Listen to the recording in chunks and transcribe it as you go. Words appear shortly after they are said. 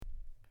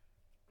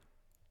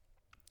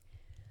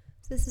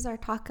This is our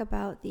talk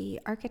about the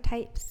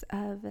archetypes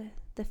of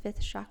the fifth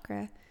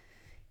chakra.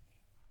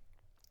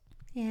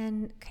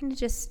 And kind of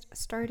just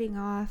starting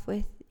off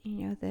with,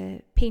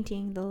 the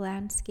painting the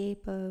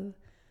landscape of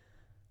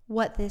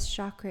what this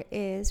chakra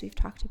is. We've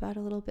talked about a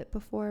little bit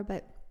before,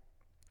 but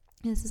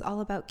this is all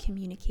about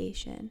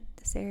communication,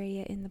 this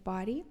area in the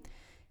body.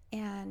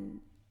 And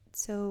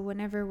so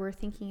whenever we're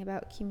thinking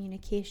about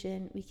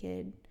communication, we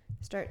could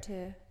start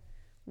to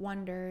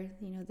wonder,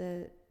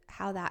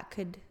 how that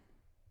could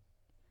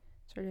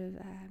sort of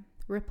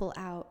ripple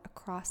out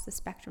across the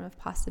spectrum of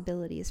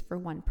possibilities for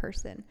one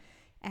person.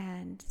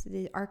 And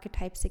the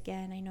archetypes,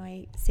 again, I know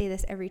I say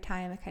this every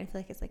time. I kind of feel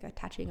like it's like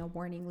attaching a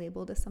warning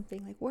label to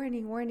something, like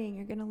warning,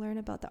 you're going to learn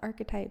about the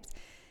archetypes,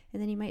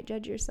 and then you might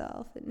judge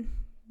yourself and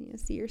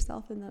see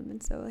yourself in them.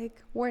 And so,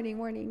 like,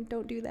 warning,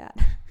 don't do that.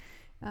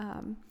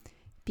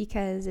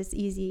 Because it's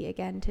easy,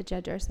 again, to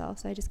judge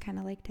ourselves. So I just kind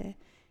of like to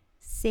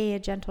say a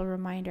gentle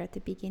reminder at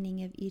the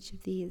beginning of each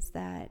of these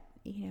that,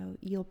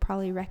 you'll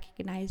probably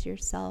recognize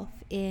yourself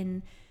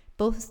in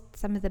both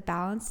some of the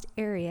balanced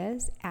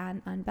areas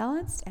and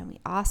unbalanced, and we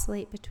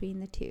oscillate between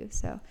the two.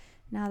 So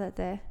now that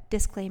the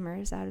disclaimer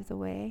is out of the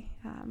way,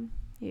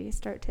 you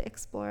start to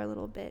explore a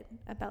little bit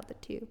about the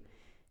two.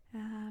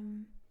 You're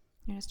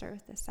going to start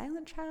with the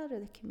silent child or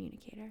the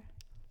communicator?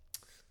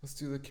 Let's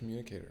do the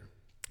communicator.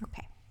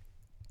 Okay.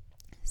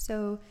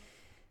 So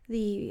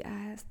the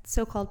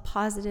so-called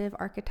positive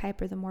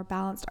archetype, or the more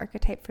balanced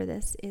archetype for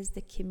this, is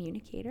the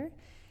communicator.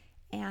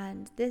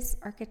 And this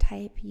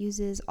archetype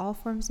uses all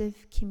forms of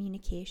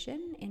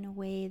communication in a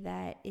way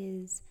that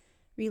is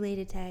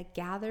related to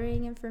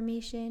gathering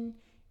information,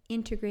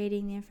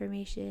 integrating the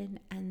information,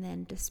 and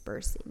then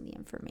dispersing the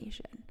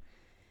information.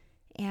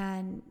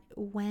 And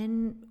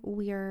when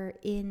we are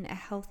in a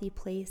healthy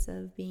place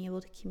of being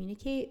able to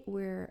communicate,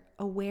 we're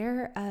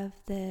aware of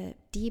the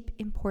deep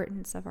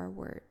importance of our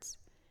words.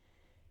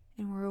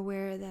 And we're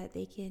aware that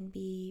they can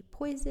be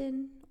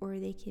poison or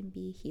they can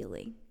be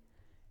healing.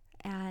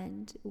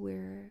 And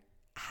we're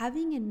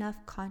having enough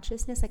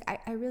consciousness. Like,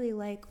 I really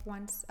like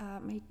once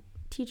my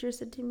teacher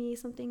said to me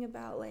something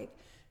about, like,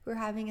 we're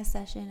having a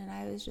session and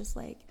I was just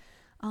like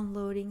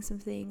unloading some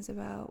things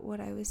about what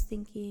I was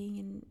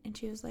thinking. And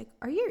she was like,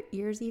 "Are your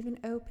ears even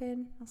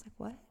open?" I was like,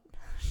 "What?"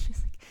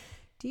 She's like,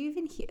 "Do you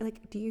even hear,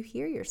 do you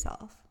hear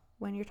yourself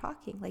when you're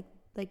talking?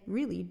 Like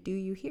really, do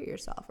you hear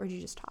yourself, or do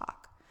you just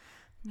talk?"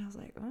 And I was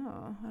like,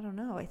 "Oh, I don't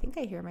know. I think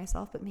I hear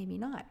myself, but maybe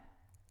not."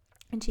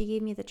 And she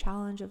gave me the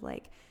challenge of,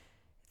 like,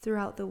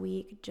 throughout the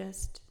week,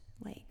 just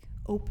like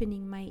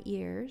opening my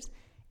ears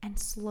and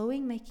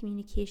slowing my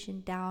communication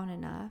down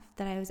enough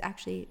that I was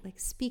actually like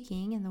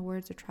speaking and the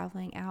words are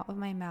traveling out of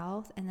my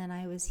mouth, and then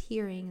I was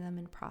hearing them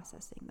and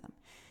processing them.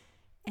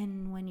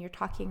 And when you're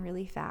talking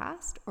really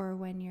fast, or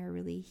when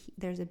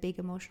there's a big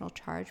emotional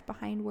charge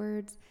behind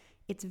words,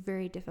 it's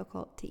very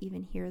difficult to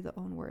even hear the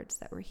own words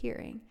that we're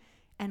hearing.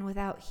 And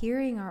without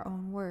hearing our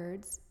own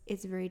words,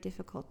 it's very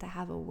difficult to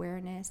have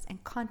awareness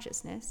and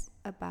consciousness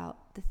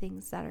about the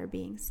things that are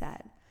being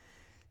said.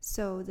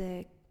 So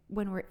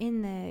when we're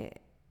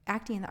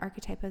acting in the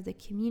archetype of the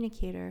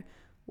communicator,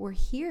 we're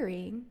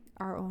hearing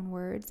our own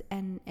words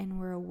and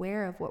we're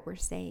aware of what we're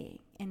saying.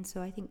 And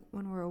so I think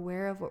when we're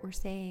aware of what we're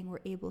saying,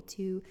 we're able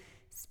to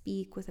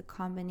speak with a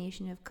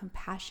combination of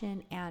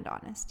compassion and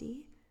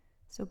honesty.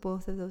 So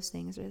both of those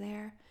things are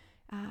there.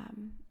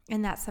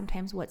 And that's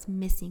sometimes what's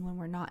missing when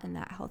we're not in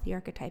that healthy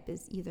archetype,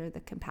 is either the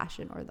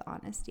compassion or the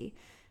honesty.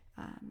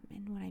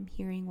 And when I'm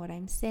hearing what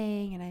I'm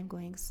saying and I'm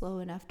going slow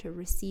enough to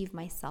receive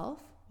myself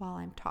while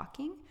I'm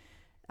talking,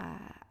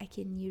 I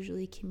can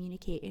usually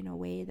communicate in a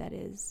way that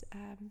is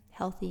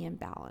healthy and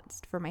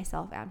balanced for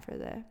myself and for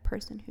the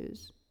person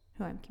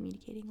who I'm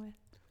communicating with.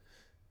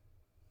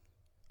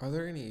 Are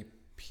there any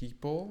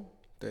people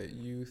that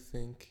you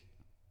think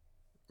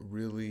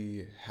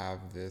really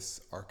have this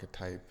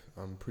archetype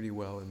pretty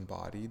well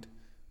embodied,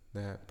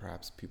 that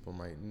perhaps people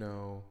might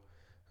know,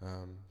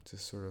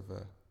 just sort of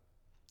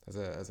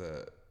as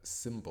a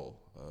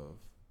symbol of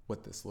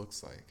what this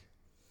looks like?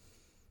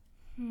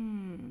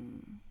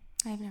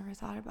 I've never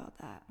thought about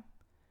that.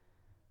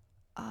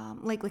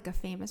 Like a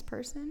famous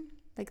person,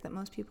 like that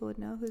most people would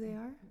know who they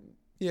are?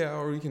 Yeah,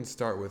 or you can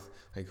start with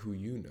like who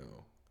you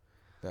know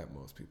that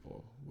most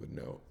people would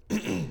know.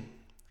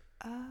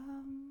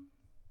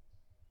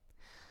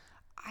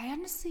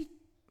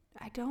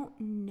 I don't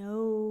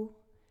know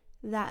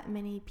that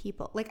many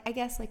people. Like, I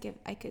guess, like, if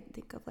I could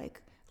think of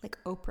like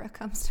Oprah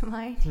comes to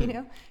mind,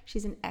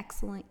 she's an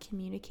excellent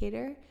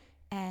communicator,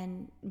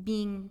 and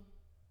being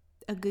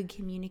a good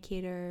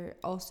communicator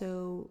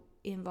also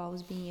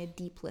involves being a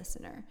deep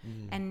listener.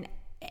 And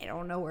I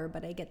don't know her,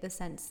 but I get the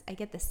sense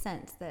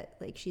that,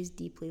 like, she's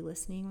deeply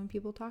listening when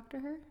people talk to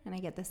her, and I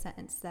get the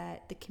sense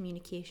that the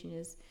communication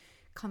is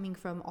coming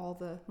from all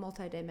the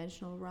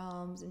multidimensional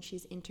realms, and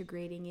she's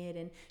integrating it,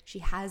 and she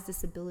has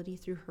this ability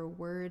through her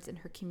words and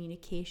her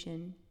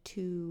communication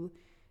to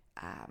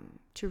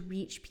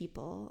reach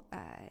people,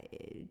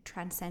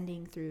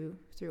 transcending through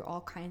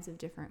all kinds of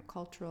different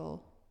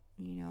cultural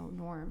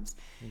norms.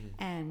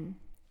 And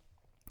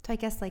so I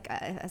guess like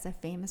as a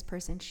famous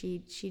person,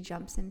 she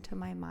jumps into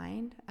my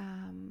mind,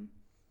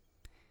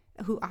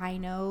 who I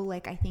know,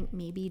 like I think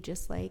maybe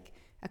just like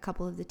a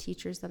couple of the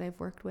teachers that I've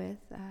worked with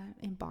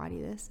embody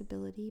this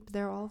ability. But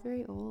they're all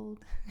very old.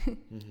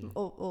 Mm-hmm.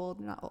 old,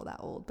 not all that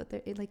old, but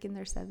they're like in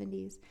their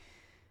 70s.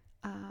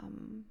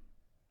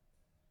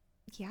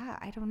 Yeah,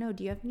 I don't know.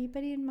 Do you have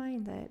anybody in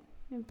mind that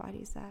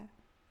embodies that?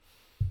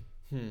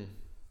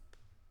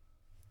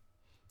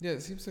 Yeah,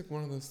 it seems like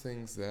one of those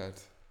things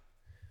that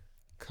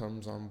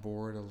comes on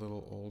board a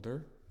little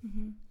older,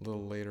 a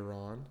little later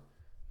on.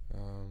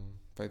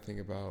 If I think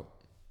about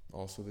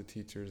also the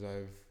teachers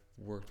I've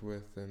worked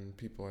with and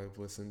people I've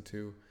listened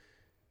to,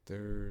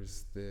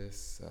 there's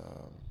this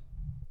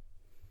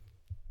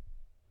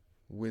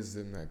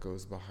wisdom that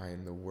goes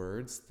behind the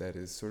words that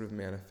is sort of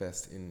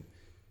manifest in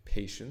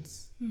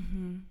patience,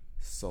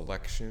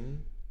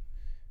 selection,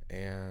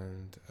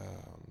 and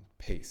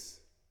pace,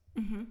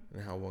 and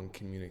how one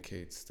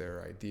communicates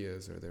their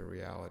ideas or their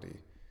reality.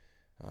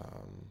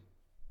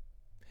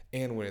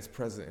 And when it's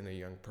present in a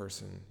young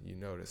person, you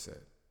notice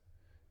it.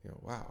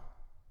 Wow,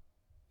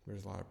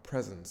 there's a lot of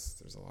presence.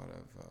 There's a lot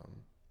of,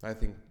 I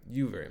think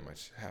you very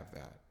much have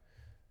that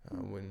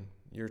when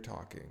you're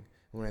talking.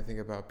 When I think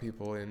about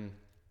people in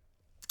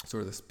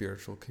sort of the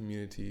spiritual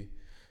community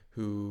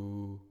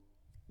who,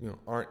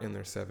 aren't in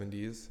their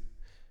 70s,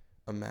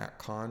 a Matt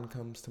Kahn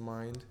comes to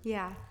mind.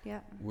 Yeah.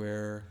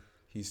 Where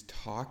he's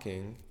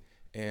talking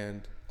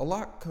and a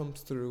lot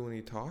comes through when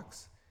he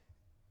talks,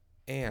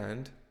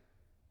 and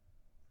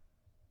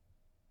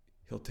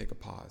he'll take a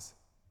pause.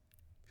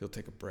 He'll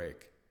take a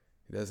break.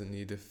 He doesn't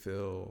need to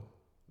fill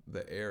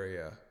the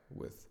area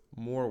with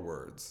more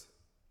words.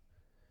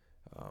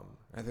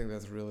 I think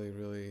that's really,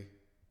 really,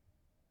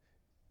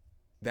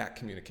 that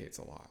communicates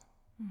a lot.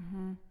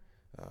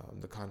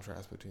 The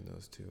contrast between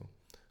those two.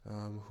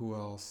 Who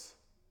else?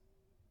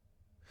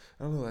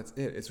 I don't know, that's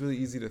it. It's really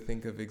easy to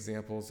think of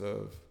examples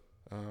of,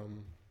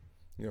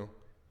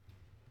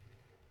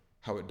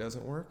 how it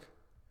doesn't work,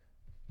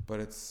 but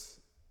it's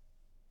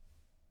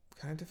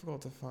kind of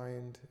difficult to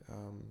find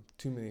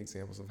too many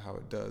examples of how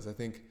it does. I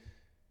think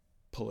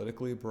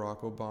politically, Barack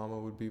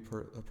Obama would be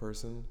a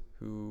person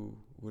who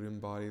would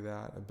embody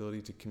that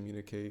ability to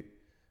communicate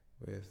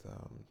with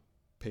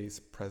pace,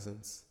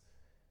 presence,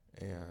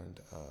 and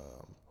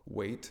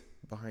weight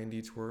behind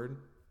each word.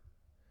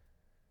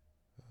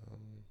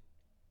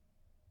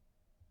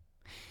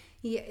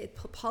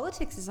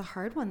 Politics is a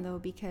hard one though,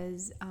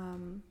 because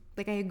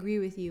I agree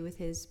with you with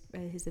his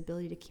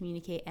ability to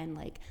communicate, and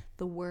like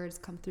the words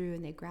come through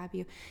and they grab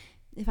you.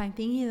 If I'm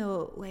thinking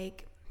though,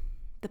 like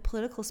the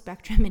political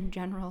spectrum in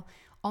general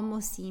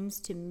almost seems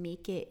to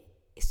make it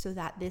so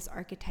that this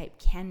archetype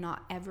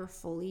cannot ever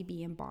fully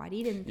be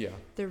embodied. And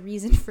the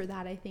reason for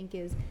that, I think,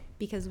 is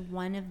because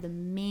one of the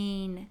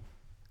main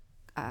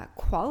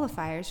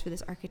qualifiers for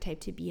this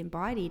archetype to be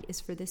embodied is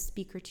for the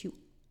speaker to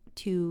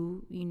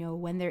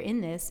when they're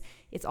in this,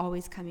 it's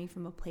always coming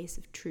from a place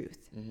of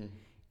truth.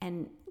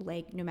 And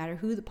like no matter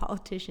who the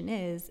politician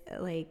is,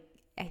 like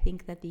I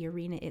think that the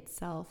arena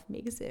itself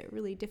makes it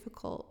really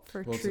difficult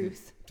for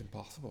truth. It's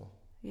impossible.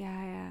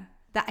 Yeah.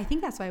 I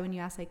think that's why when you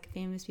ask like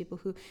famous people,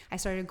 who I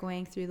started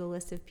going through the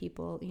list of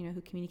people,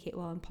 who communicate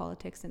well in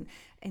politics, and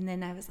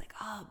then I was like,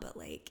 but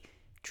like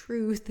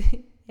truth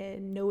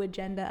and no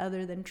agenda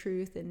other than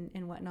truth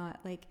and whatnot.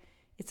 Like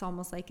it's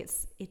almost like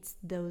it's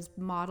those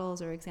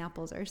models or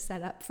examples are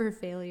set up for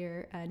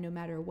failure no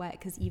matter what,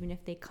 because even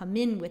if they come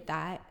in with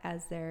that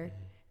as their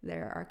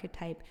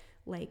archetype,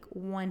 like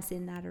once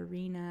in that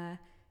arena,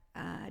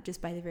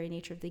 just by the very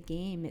nature of the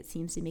game, it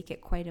seems to make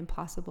it quite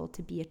impossible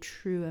to be a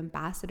true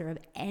ambassador of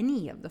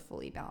any of the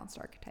fully balanced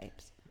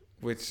archetypes.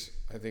 Which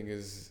I think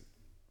is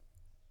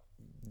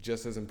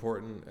just as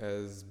important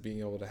as being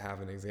able to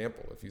have an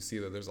example. If you see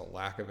that there's a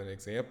lack of an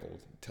example,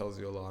 it tells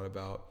you a lot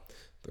about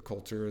the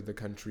culture, the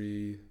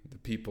country, the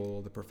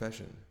people, the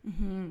profession.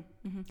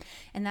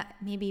 And that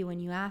maybe when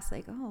you ask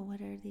like,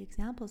 what are the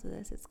examples of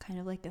this? It's kind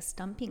of like a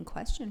stumping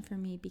question for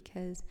me,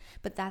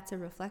 but that's a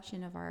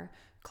reflection of our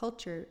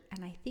culture.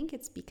 And I think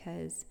it's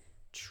because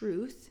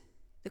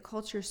the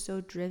culture is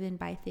so driven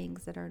by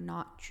things that are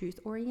not truth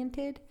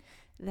oriented,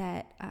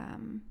 that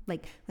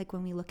like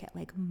when we look at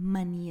like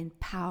money and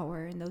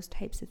power and those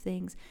types of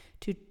things,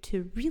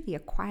 to really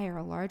acquire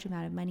a large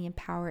amount of money and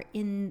power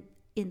in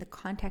the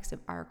context of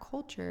our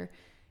culture,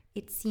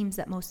 it seems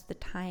that most of the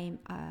time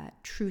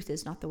truth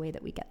is not the way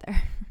that we get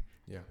there.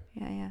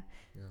 Yeah.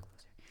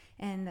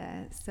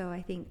 And so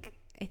I think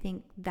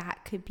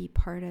that could be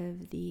part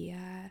of the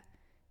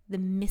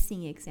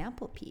missing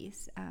example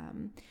piece,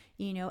 and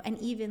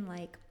even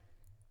like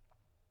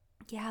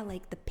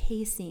the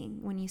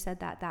pacing. When you said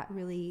that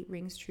really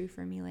rings true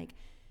for me. Like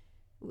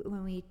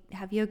when we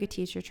have yoga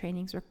teacher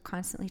trainings, we're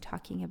constantly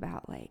talking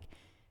about like,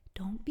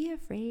 don't be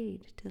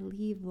afraid to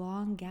leave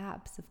long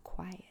gaps of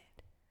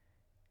quiet,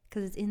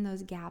 because it's in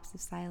those gaps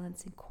of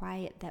silence and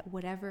quiet that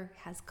whatever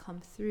has come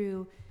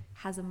through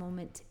has a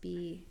moment to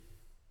be,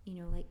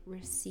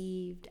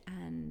 received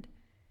and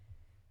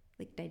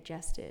like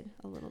digested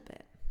a little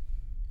bit.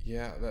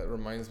 Yeah, that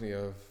reminds me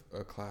of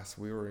a class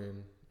we were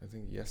in, I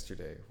think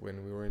yesterday,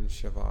 when we were in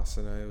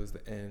Shavasana. It was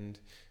the end.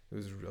 I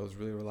was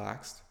really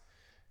relaxed,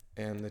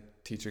 and the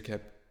teacher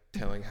kept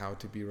telling how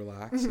to be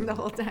relaxed the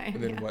whole time,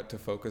 and then what to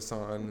focus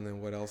on, and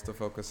then what else to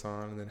focus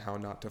on, and then how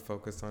not to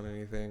focus on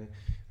anything.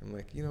 I'm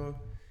like,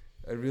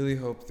 I really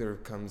hope there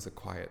comes a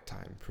quiet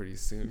time pretty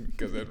soon,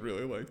 because I'd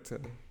really like to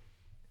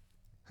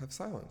have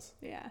silence.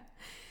 Yeah.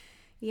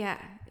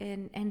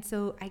 And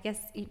so I guess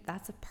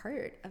that's a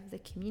part of the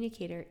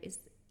communicator, is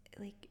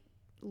like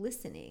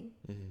listening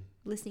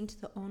to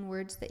the own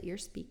words that you're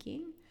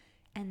speaking,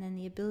 and then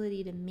the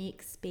ability to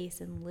make space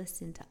and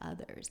listen to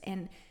others.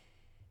 And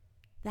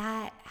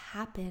that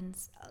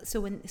happens.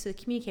 So the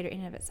communicator in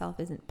and of itself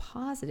isn't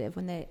positive.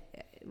 When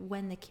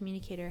the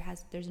communicator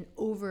there's an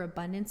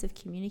overabundance of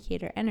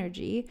communicator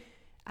energy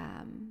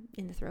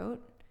in the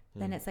throat,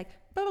 then it's like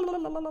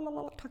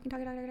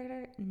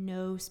talking,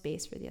 no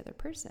space for the other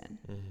person,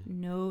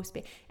 no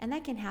space. And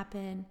that can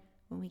happen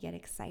when we get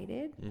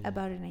excited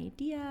about an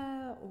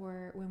idea,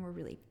 or when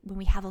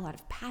we have a lot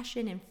of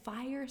passion and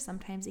fire.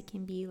 Sometimes it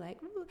can be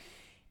like, ooh.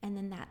 And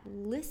then that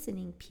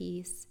listening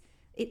piece,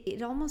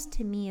 it almost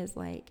to me is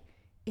like,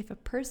 if a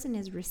person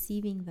is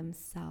receiving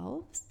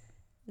themselves,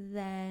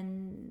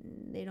 then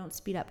they don't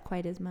speed up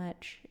quite as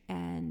much,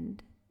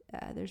 and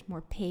there's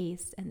more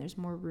pace and there's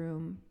more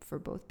room for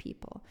both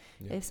people.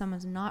 Yeah. If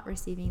someone's not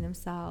receiving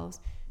themselves,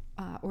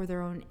 or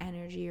their own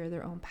energy or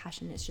their own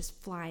passion, it's just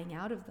flying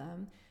out of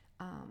them,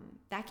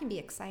 that can be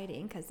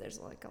exciting because there's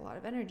like a lot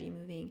of energy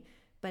moving,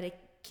 but it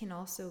can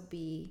also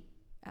be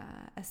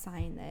a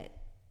sign that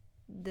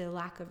the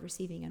lack of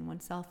receiving in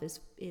oneself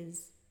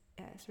is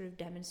sort of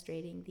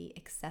demonstrating the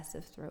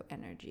excessive throat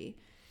energy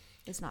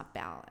is not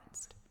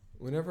balanced.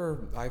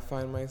 Whenever I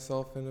find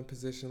myself in a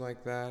position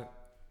like that,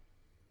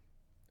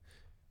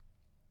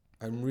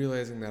 I'm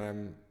realizing that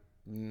I'm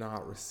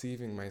not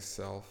receiving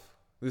myself.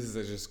 This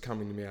is just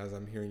coming to me as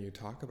I'm hearing you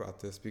talk about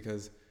this,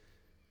 because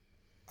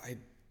I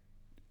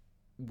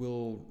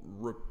will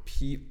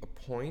repeat a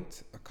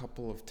point a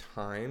couple of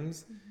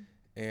times,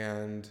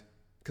 and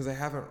because I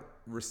haven't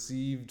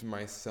received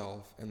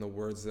myself and the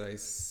words that I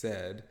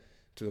said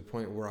to the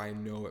point where I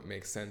know it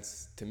makes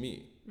sense to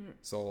me.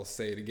 So I'll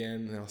say it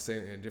again, and I'll say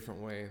it in a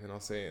different way, then I'll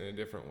say it in a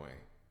different way.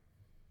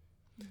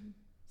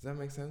 Does that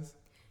make sense?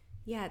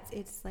 Yeah,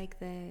 it's like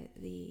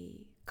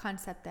the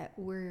concept that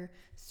we're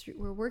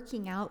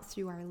working out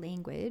through our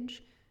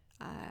language,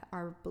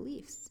 our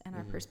beliefs and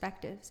our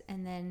perspectives,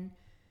 and then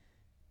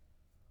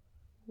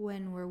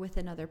when we're with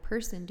another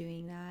person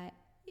doing that,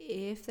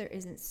 if there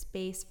isn't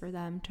space for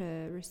them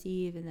to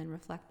receive and then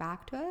reflect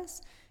back to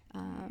us,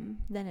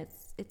 then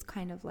it's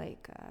kind of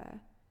like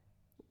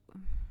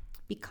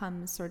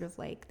becomes sort of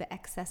like the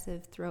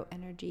excessive throat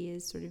energy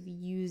is sort of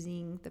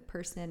using the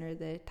person or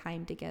the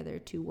time together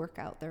to work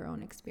out their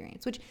own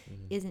experience, which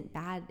isn't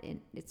bad.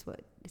 It's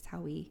how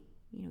we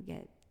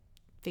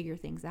figure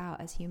things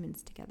out as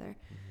humans together.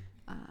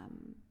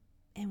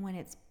 And when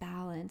it's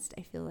balanced,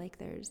 I feel like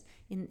there's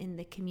in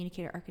the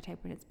communicator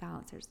archetype, when it's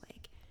balanced, there's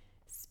like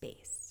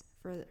space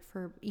for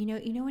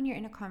when you're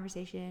in a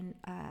conversation.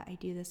 I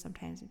do this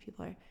sometimes when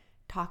people are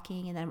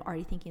talking and then I'm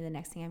already thinking the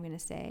next thing I'm going to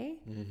say.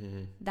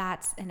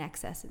 That's an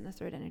excess in the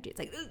throat energy. It's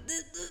like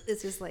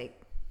it's just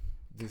like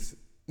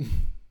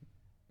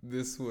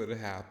this would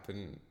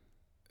happen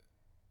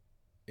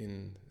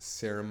in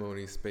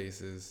ceremony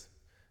spaces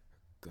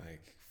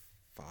like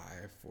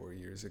 4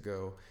 years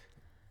ago,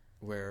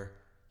 where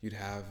you'd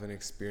have an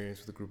experience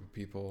with a group of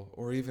people,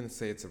 or even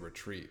say it's a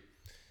retreat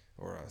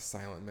or a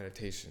silent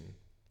meditation,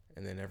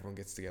 and then everyone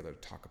gets together to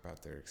talk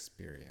about their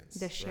experience.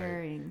 The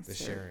sharing right? The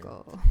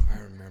circle. I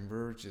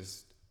remember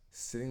just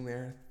sitting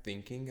there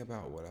thinking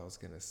about what I was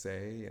going to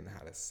say and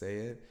how to say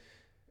it,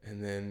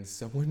 and then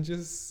someone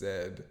just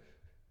said,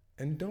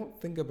 and don't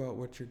think about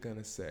what you're going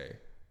to say.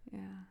 Yeah.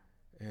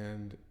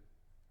 And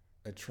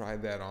I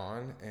tried that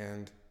on,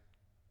 and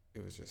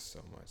it was just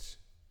so much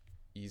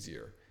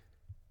easier.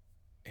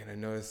 And I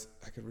noticed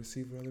I could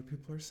receive what other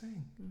people are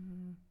saying.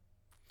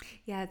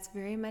 Yeah, it's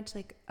very much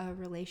like a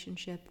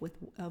relationship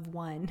of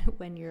one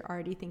when you're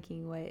already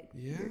thinking what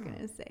you're going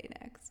to say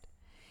next.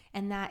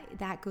 And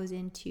that goes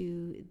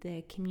into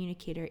the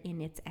communicator in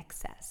its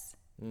excess.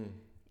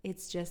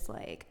 It's just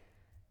like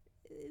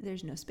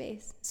there's no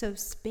space. So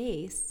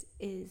space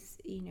is,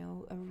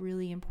 a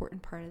really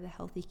important part of the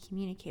healthy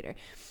communicator.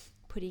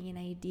 Putting an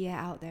idea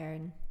out there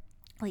and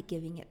like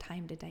giving it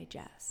time to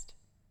digest.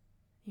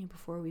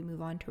 Before we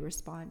move on to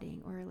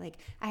responding. Or like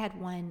I had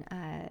one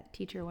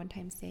teacher one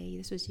time say,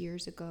 this was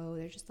years ago,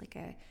 there's just like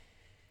it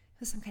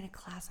was some kind of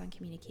class on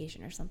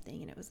communication or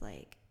something, and it was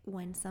like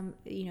when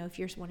if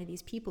you're one of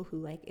these people who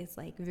like is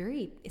like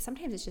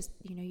sometimes it's just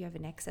you have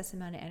an excess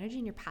amount of energy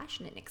and you're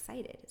passionate and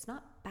excited, it's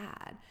not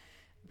bad,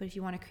 but if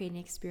you want to create an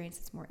experience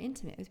that's more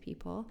intimate with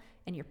people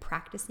and you're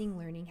practicing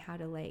learning how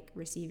to like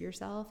receive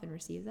yourself and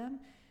receive them,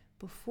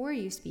 before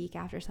you speak,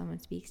 after someone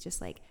speaks,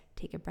 just like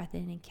take a breath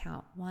in and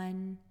count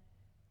 1,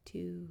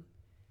 2,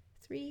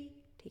 3,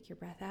 take your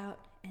breath out,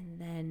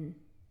 and then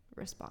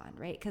respond,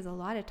 right? Because a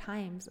lot of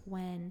times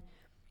when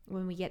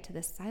when we get to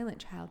the silent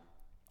child,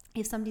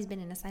 if somebody's been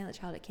in a silent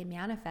child, it can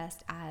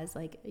manifest as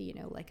like, you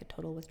know, like a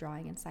total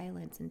withdrawing and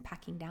silence and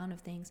packing down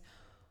of things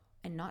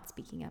and not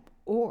speaking up.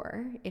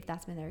 Or if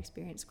that's been their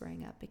experience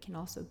growing up, it can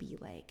also be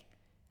like,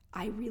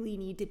 I really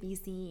need to be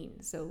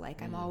seen. So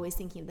like, I'm always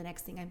thinking of the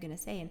next thing I'm going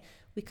to say. And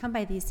we come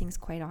by these things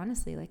quite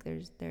honestly. Like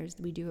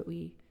we do what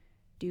we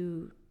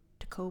do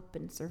to cope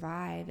and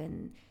survive.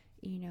 And,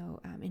 you know,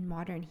 in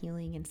modern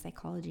healing and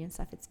psychology and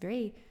stuff, it's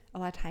a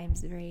lot of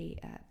times very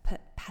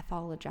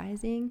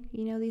pathologizing,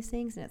 you know, these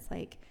things. And it's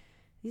like,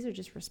 these are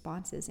just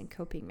responses and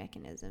coping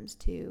mechanisms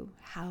to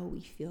how we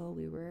feel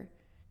we were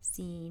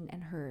seen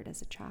and heard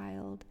as a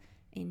child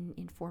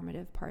in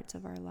formative parts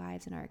of our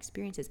lives and our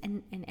experiences,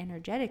 and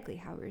energetically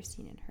how we were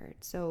seen and heard.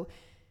 So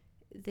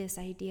this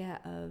idea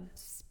of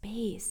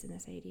space and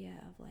this idea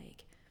of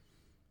like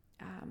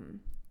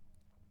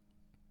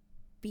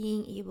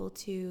being able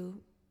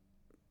to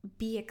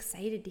be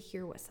excited to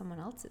hear what someone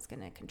else is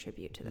going to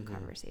contribute to the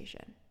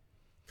conversation,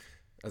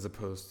 as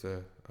opposed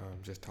to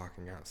just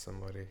talking at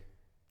somebody,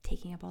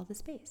 taking up all the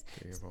space.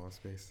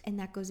 And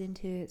that goes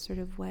into sort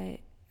of what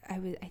I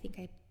think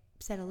I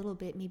said a little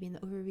bit maybe in the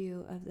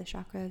overview of the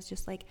chakras,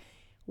 just like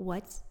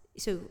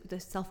so the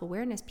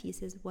self-awareness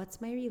piece is,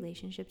 what's my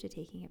relationship to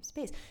taking up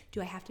space?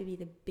 Do I have to be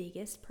the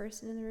biggest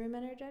person in the room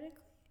energetically?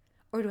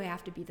 Or do I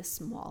have to be the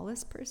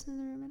smallest person in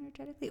the room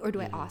energetically? Or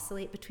do I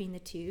oscillate between the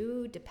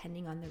two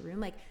depending on the room?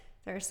 Like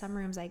there are some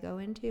rooms I go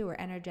into where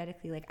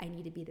energetically, like I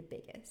need to be the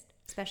biggest,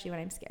 especially when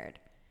I'm scared.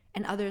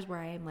 And others where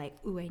I'm like,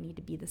 ooh, I need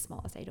to be the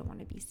smallest. I don't want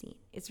to be seen.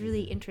 It's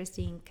really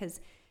interesting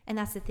and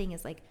that's the thing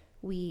is like,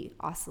 we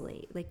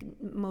oscillate. Like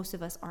most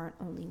of us aren't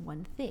only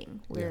one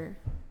thing. We're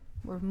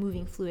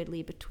moving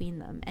fluidly between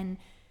them. And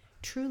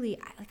truly,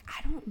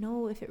 I don't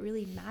know if it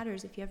really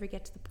matters if you ever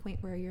get to the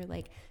point where you're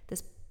like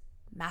this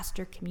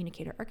master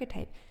communicator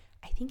archetype.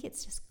 I think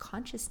it's just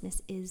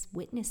consciousness is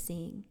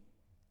witnessing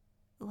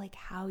like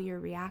how you're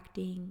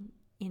reacting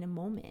in a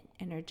moment,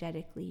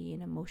 energetically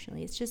and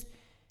emotionally. It's just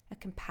a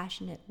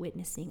compassionate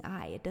witnessing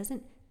eye. It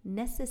doesn't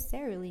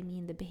necessarily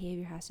mean the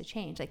behavior has to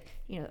change. Like,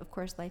 you know, of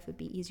course life would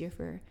be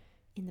easier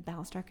in the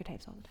balanced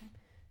archetypes all the time,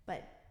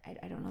 but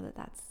I don't know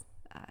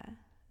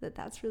that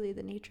that's really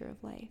the nature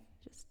of life,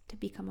 just to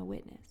become a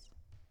witness.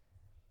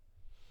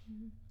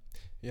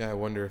 Yeah, I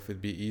wonder if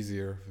it'd be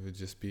easier if it would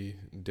just be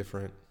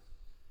different.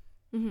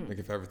 Like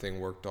if everything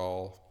worked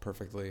all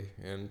perfectly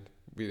and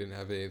we didn't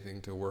have anything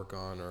to work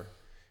on, or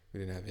we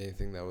didn't have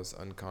anything that was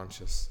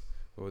unconscious,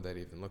 what would that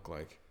even look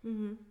like?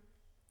 And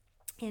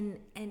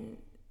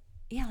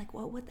yeah, like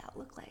what would that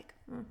look like?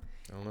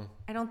 I don't know.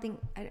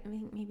 I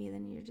mean, maybe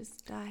then you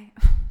just die.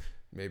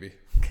 Maybe.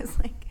 Because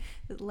like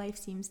life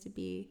seems to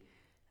be,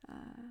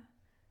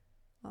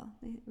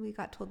 we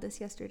got told this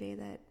yesterday,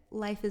 that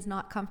life is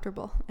not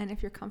comfortable. And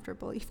if you're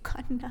comfortable, you've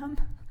gotten numb.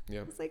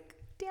 Yep. It's like,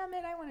 damn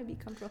it, I want to be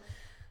comfortable.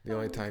 The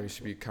only time you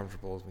should be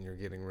comfortable is when you're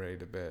getting ready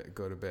to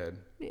go to bed.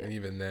 Yeah. And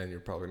even then, you're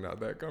probably not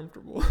that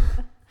comfortable.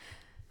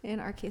 In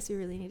our case, we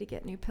really need to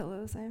get new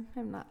pillows.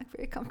 I'm not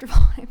very comfortable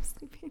when I'm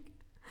sleeping.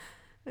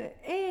 But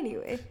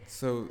anyway.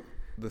 So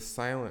the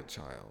silent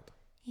child.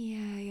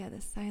 Yeah,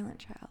 the silent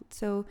child.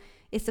 So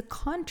it's a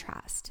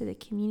contrast to the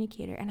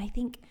communicator. And I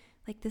think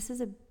like this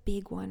is a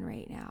big one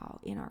right now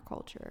in our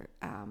culture,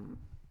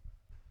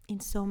 in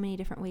so many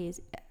different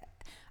ways.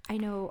 I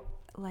know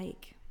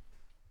like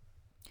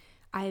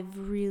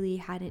I've really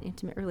had an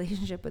intimate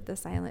relationship with the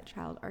silent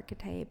child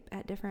archetype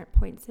at different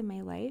points in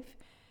my life.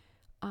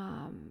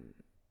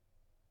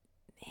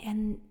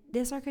 And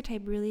this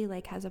archetype really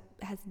like has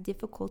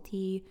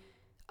difficulty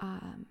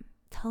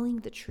telling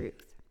the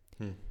truth.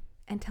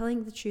 And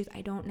telling the truth,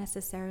 I don't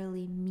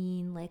necessarily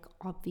mean like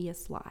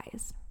obvious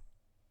lies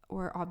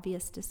or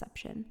obvious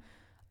deception,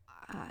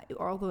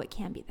 although it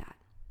can be that.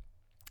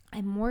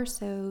 I more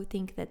so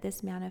think that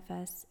this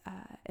manifests,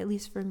 at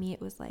least for me, it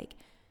was like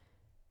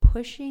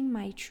pushing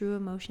my true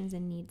emotions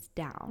and needs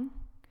down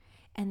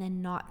and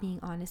then not being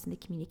honest in the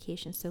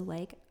communication. So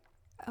like,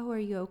 oh, are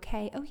you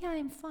okay? Oh yeah,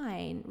 I'm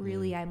fine.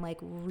 Really, I'm like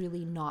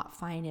really not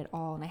fine at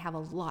all. And I have a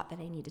lot that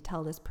I need to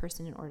tell this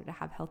person in order to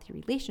have a healthy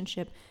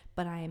relationship,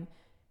 but I'm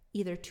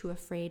either too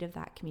afraid of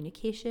that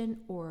communication,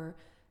 or,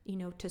 you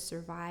know, to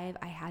survive,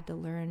 I had to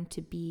learn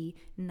to be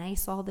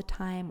nice all the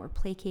time or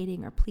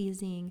placating or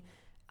pleasing.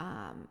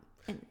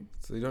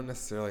 So you don't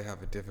necessarily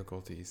have a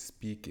difficulty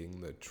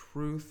speaking the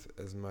truth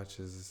as much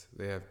as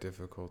they have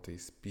difficulty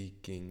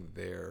speaking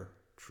their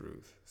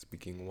truth,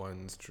 speaking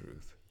one's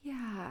truth.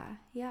 Yeah.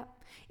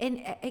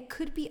 And it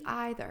could be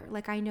either.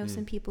 Like I know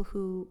some people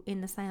who in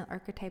the silent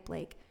archetype,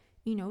 like,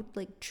 you know,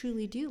 like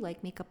truly do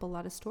like make up a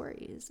lot of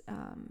stories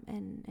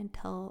and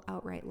tell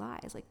outright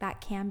lies. Like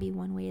that can be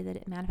one way that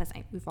it manifests.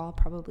 We've all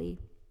probably,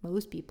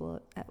 most people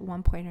at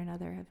one point or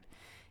another have,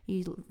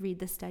 you read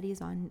the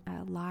studies on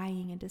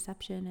lying and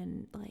deception,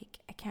 and like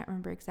I can't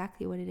remember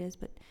exactly what it is,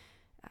 but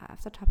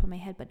off the top of my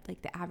head, but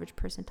like the average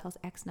person tells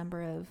X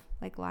number of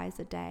like lies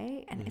a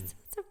day, and it's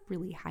a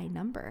really high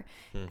number.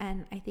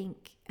 And I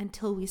think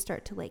until we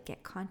start to like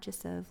get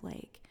conscious of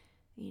like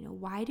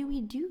why do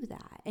we do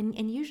that?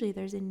 And usually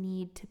there's a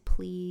need to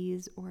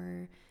please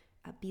or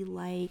be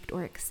liked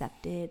or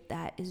accepted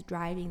that is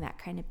driving that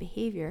kind of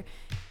behavior.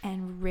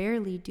 And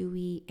rarely do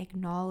we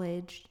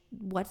acknowledge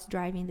what's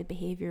driving the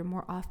behavior.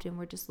 More often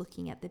we're just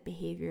looking at the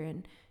behavior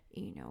and,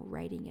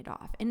 writing it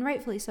off. And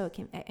rightfully so.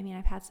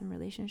 I've had some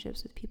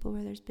relationships with people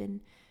where there's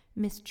been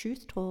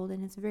mistruth told,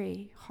 and it's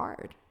very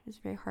hard. It's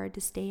very hard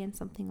to stay in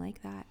something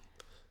like that.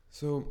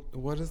 So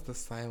what does the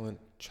silent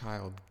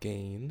child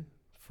gain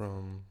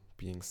from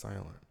being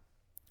silent?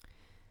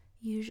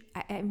 Usually,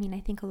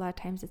 I think a lot of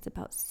times it's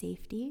about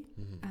safety.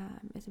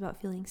 It's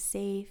about feeling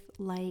safe,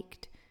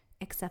 liked,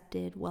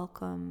 accepted,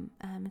 welcome.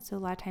 And so a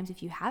lot of times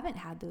if you haven't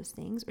had those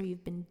things, or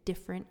you've been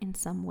different in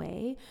some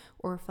way,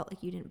 or felt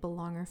like you didn't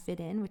belong or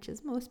fit in, which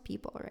is most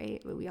people, right?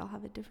 But we all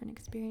have a different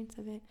experience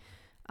of it.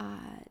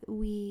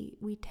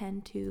 We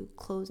tend to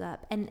close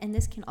up. And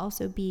this can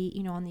also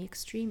be, on the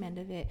extreme end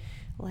of it,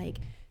 like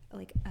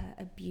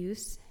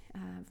abuse.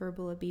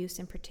 Verbal abuse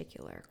in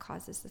particular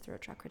causes the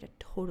throat chakra to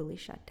totally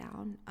shut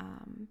down.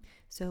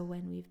 So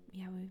when we've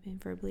been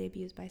verbally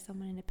abused by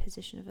someone in a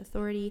position of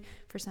authority,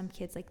 for some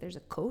kids, like there's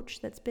a coach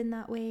that's been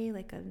that way,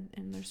 like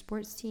in their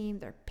sports team,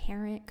 their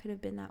parent could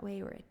have been that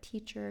way, or a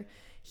teacher,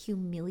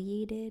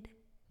 humiliated,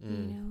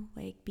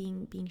 like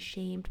being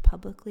shamed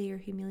publicly or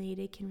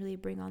humiliated can really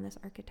bring on this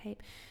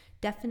archetype.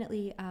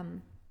 Definitely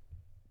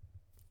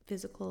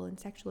physical and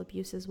sexual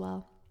abuse as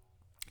well.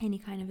 Any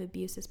kind of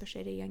abuse,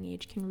 especially at a young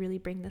age, can really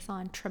bring this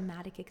on.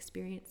 Traumatic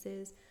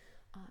experiences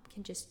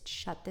can just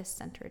shut this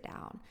center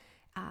down.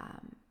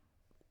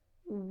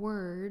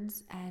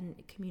 Words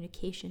and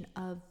communication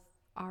of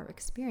our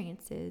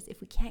experiences,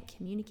 if we can't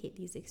communicate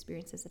these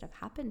experiences that have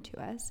happened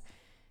to us,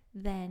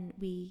 then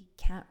we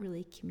can't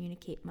really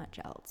communicate much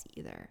else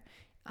either.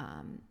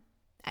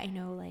 I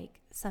know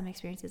like some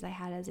experiences I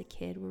had as a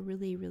kid were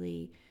really,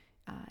 really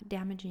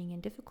damaging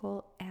and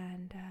difficult,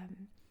 and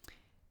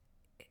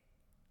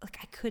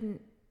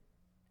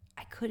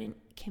I couldn't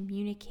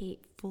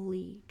communicate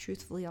fully,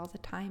 truthfully all the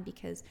time,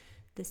 because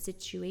the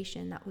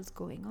situation that was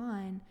going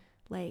on,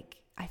 like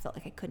I felt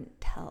like I couldn't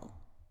tell,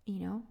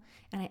 and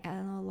I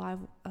know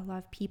a lot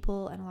of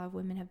people and a lot of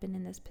women have been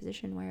in this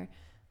position where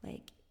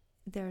like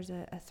there's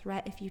a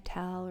threat if you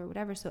tell or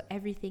whatever, so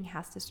everything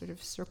has to sort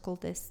of circle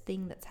this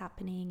thing that's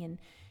happening, and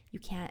you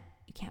can't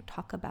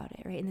talk about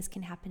it, right? And this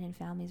can happen in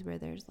families where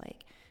there's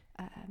like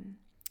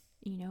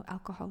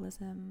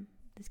alcoholism.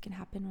 This can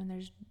happen when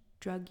there's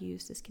drug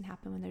use. This can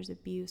happen when there's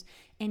abuse.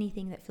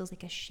 Anything that feels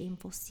like a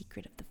shameful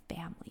secret of the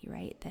family,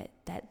 right?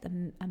 That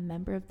a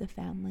member of the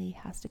family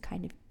has to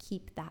kind of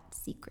keep that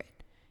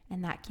secret.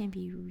 And that can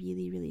be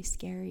really, really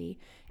scary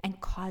and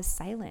cause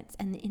silence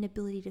and the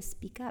inability to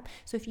speak up.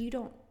 So if you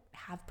don't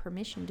have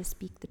permission to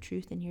speak the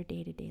truth in your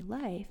day-to-day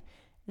life,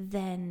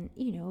 then,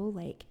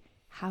 like,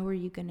 how are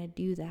you going to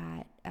do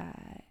that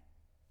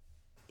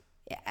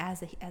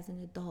as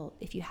an adult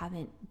if you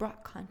haven't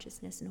brought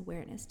consciousness and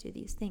awareness to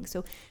these things?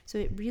 So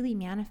it really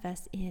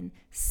manifests in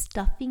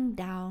stuffing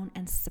down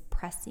and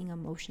suppressing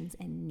emotions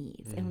and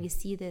needs. And we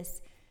see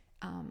this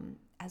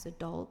as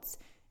adults.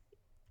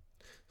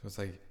 So it's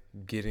like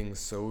getting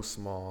so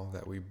small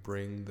that we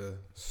bring the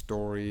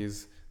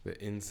stories, the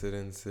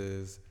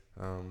incidences,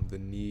 the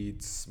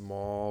needs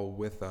small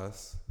with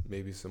us,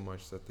 maybe so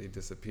much that they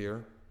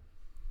disappear.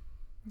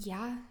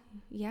 Yeah,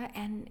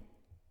 and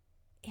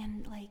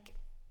like,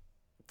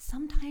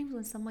 sometimes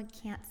when someone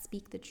can't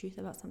speak the truth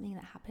about something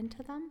that happened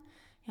to them,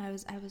 I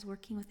was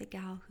working with a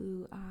gal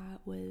who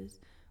was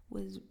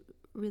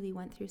really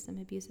went through some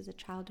abuse as a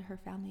child. Her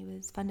family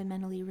was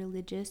fundamentally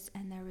religious,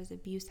 and there was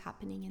abuse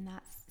happening in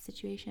that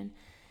situation.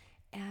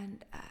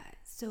 And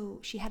so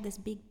she had this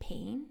big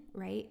pain,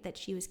 right, that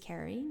she was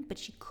carrying, but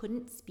she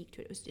couldn't speak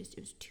to it. It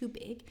was too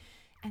big,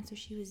 and so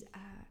she was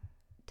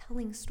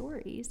telling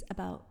stories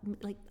about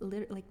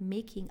like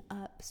making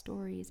up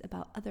stories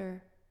about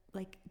other,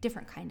 like,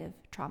 different kind of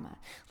trauma.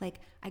 Like,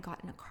 I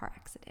got in a car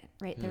accident,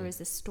 right? There was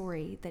this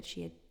story that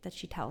she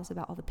tells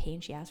about all the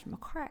pain she has from a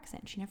car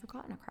accident. She never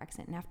got in a car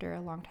accident. And after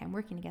a long time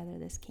working together,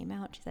 this came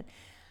out. She said,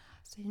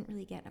 so I didn't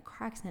really get in a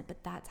car accident,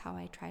 but that's how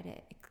I try to,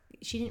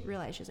 she didn't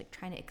realize she was like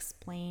trying to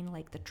explain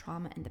like the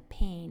trauma and the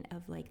pain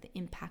of like the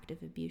impact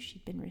of abuse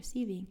she'd been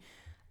receiving,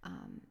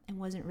 and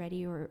wasn't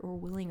ready or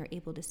willing or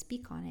able to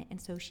speak on it.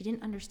 And so she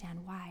didn't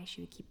understand why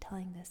she would keep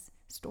telling this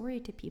story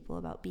to people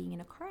about being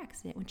in a car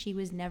accident when she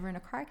was never in a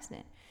car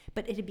accident.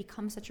 But it had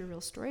become such a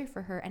real story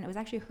for her, and it was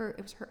actually her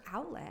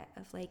outlet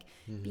of like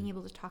being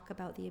able to talk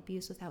about the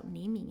abuse without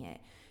naming it.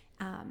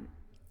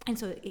 And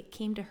so it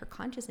came to her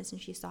consciousness, and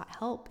she sought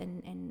help.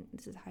 And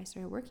this is how I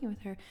started working with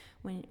her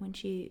when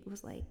she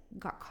was like,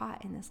 got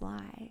caught in this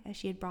lie.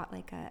 She had brought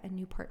like a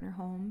new partner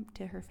home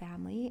to her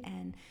family,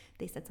 and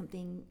they said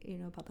something,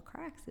 about the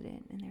car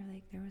accident. And they're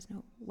like,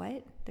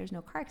 there's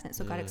no car accident.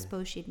 So it got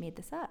exposed she had made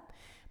this up.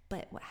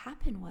 But what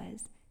happened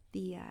was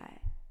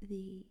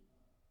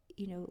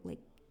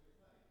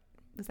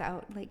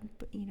without like,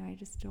 I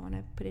just don't want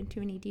to put in too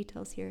many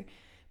details here,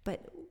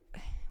 but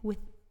with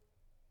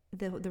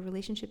the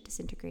relationship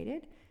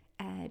disintegrated,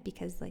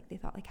 because like they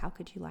thought like, how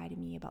could you lie to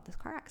me about this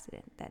car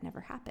accident that never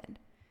happened?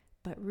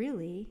 But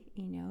really,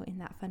 in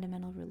that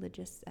fundamental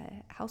religious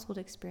household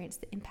experience,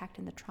 the impact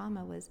and the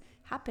trauma was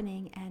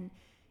happening. And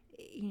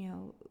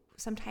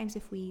sometimes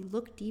if we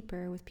look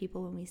deeper with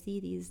people, when we see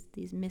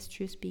these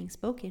mistruths being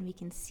spoken, we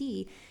can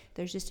see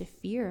there's just a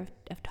fear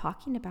of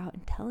talking about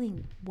and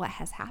telling what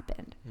has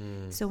happened.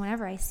 So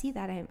whenever I see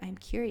that, I'm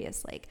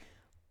curious, like,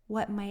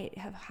 what might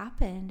have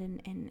happened,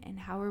 and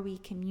how are we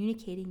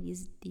communicating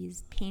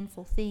these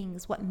painful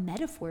things? What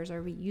metaphors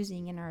are we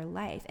using in our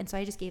life? And so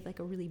I just gave like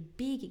a really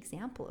big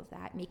example of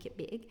that, make it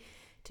big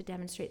to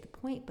demonstrate the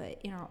point. But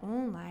in our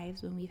own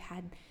lives, when we've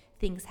had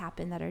things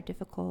happen that are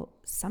difficult,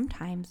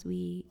 sometimes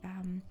we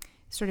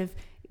sort of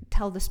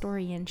tell the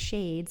story in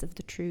shades of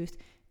the truth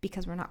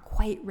because we're not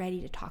quite ready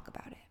to talk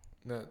about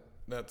it.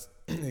 That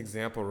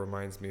example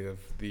reminds me of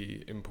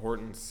the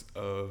importance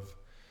of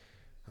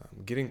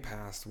getting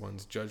past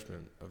one's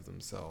judgment of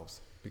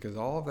themselves, because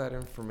all of that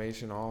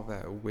information, all of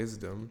that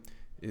wisdom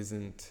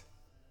isn't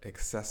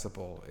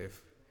accessible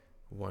if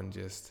one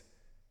just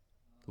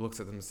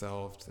looks at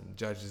themselves and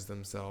judges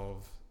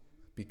themselves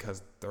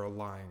because they're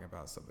lying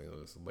about something.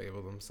 They'll just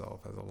label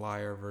themselves as a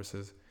liar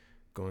versus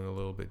going a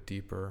little bit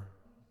deeper,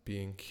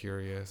 being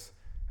curious,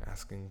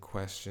 asking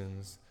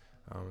questions,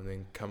 and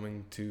then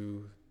coming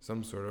to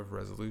some sort of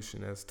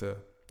resolution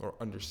or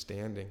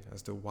understanding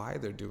as to why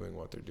they're doing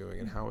what they're doing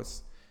and how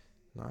it's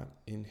not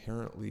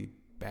inherently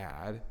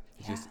bad.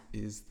 It just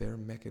is their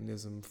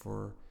mechanism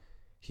for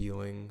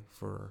healing,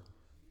 for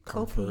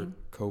comfort,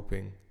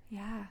 coping.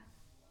 Yeah.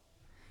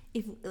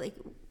 If like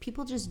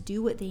people just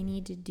do what they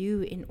need to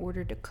do in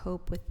order to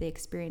cope with the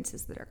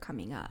experiences that are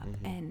coming up.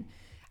 And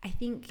I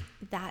think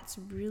that's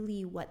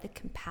really what the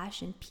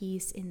compassion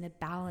piece in the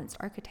balanced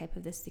archetype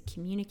of this, the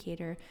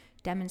communicator,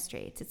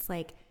 demonstrates. It's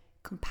like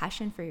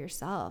compassion for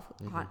yourself,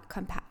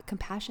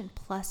 compassion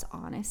plus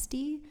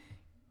honesty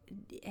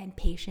and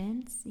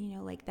patience,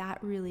 like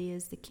that really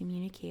is the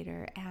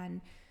communicator. And,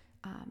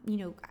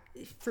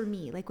 for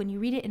me, like when you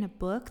read it in a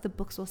book, the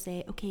books will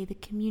say, okay, the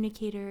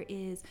communicator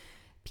is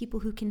people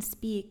who can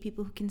speak,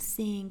 people who can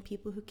sing,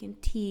 people who can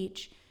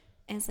teach.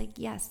 And it's like,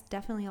 yes,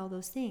 definitely all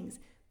those things.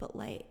 But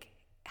like,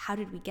 how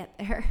did we get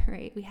there,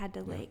 right? We had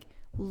to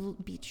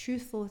be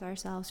truthful with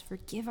ourselves,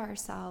 forgive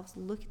ourselves,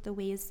 look at the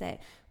ways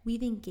that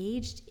we've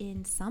engaged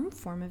in some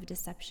form of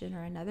deception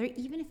or another,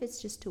 even if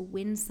it's just to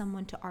win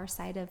someone to our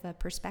side of a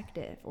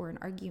perspective or an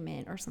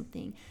argument or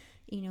something.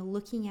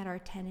 Looking at our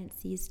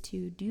tendencies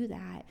to do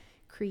that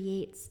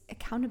creates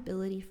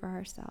accountability for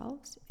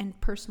ourselves and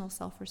personal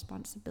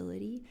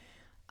self-responsibility.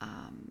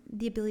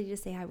 The ability to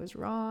say I was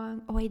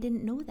wrong. Oh, I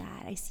didn't know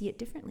that. I see it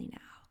differently now.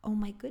 Oh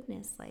my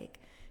goodness.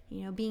 Like,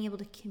 being able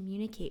to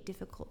communicate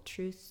difficult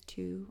truths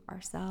to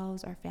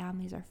ourselves, our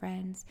families, our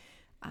friends,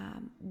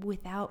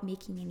 without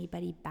making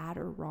anybody bad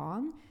or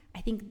wrong. I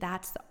think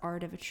that's the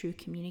art of a true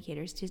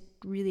communicator, is to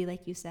really,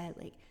 like you said,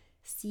 like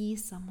see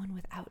someone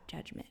without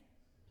judgment.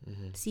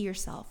 See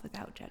yourself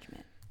without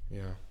judgment.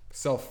 Yeah.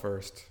 Self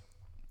first.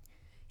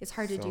 It's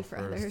hard to do for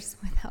others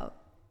without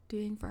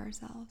doing for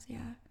ourselves.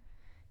 Yeah.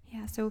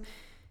 Yeah. So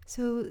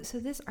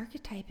this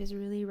archetype is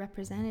really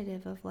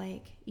representative of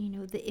like,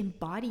 the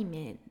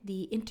embodiment,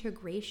 the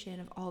integration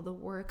of all the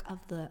work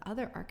of the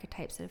other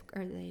archetypes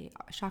or the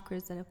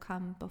chakras that have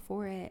come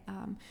before it.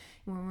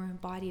 When we're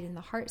embodied in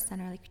the heart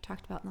center, like we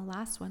talked about in the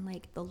last one,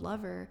 like the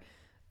lover,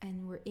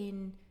 and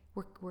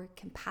we're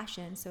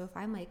compassion. So if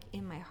I'm like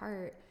in my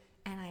heart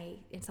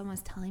and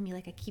someone's telling me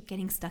like I keep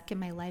getting stuck in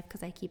my life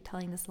because I keep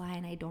telling this lie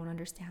and I don't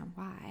understand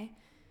why,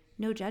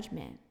 no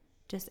judgment,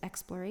 just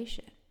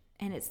exploration.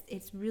 And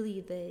it's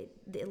really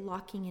the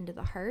locking into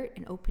the heart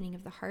and opening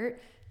of the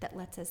heart that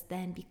lets us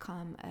then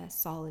become a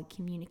solid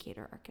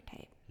communicator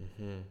archetype.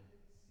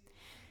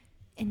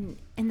 And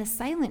the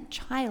silent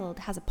child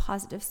has a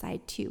positive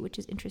side too, which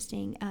is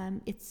interesting.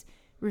 It's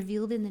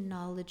revealed in the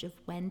knowledge of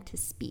when to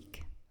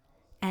speak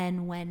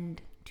and when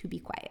to be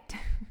quiet.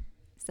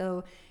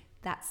 So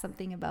that's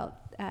something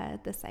about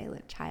the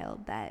silent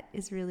child that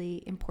is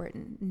really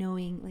important,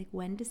 knowing like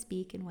when to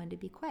speak and when to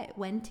be quiet,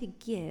 when to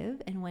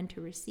give and when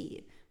to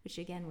receive, which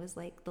again was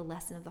like the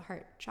lesson of the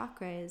heart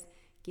chakra, is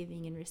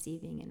giving and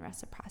receiving and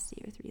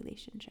reciprocity with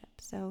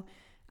relationships. So,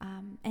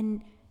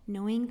 and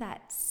knowing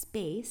that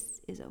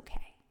space is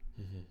okay.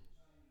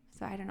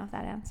 So I don't know if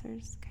that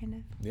answers kind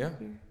of. Yeah.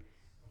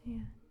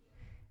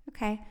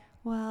 Okay.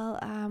 Well,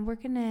 we're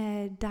going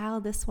to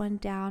dial this one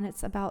down.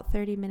 It's about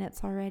 30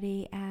 minutes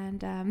already,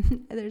 and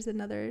there's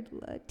another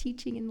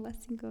teaching and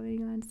lesson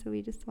going on, so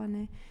we just want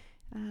to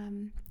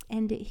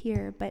end it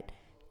here. But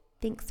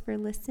thanks for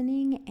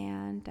listening,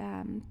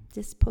 and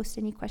just post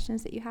any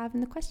questions that you have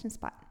in the question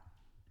spot.